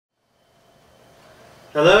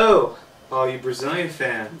Hello, all you Brazilian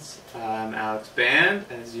fans. I'm Alex Band,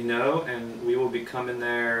 as you know, and we will be coming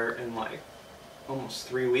there in like almost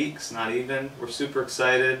 3 weeks, not even. We're super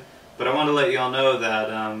excited, but I want to let you all know that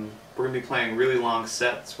we're going to be playing really long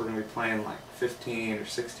sets. We're going to be playing like 15 or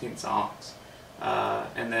 16 songs.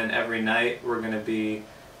 And then every night we're going to be,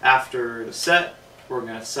 after the set, we're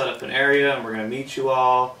going to set up an area and we're going to meet you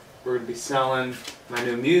all. We're going to be selling my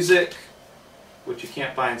new music, which you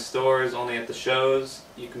can't buy in stores, only at the shows.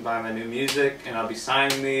 You can buy my new music, and I'll be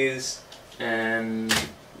signing these and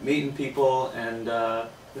meeting people, and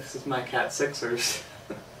this is my cat Sixers.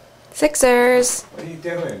 Sixers! What are you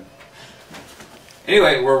doing?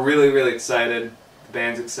 Anyway, we're really excited. The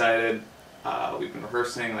band's excited. We've been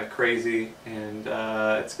rehearsing like crazy, and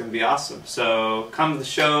it's going to be awesome. So come to the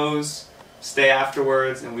shows, stay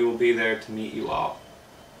afterwards, and we will be there to meet you all.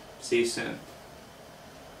 See you soon.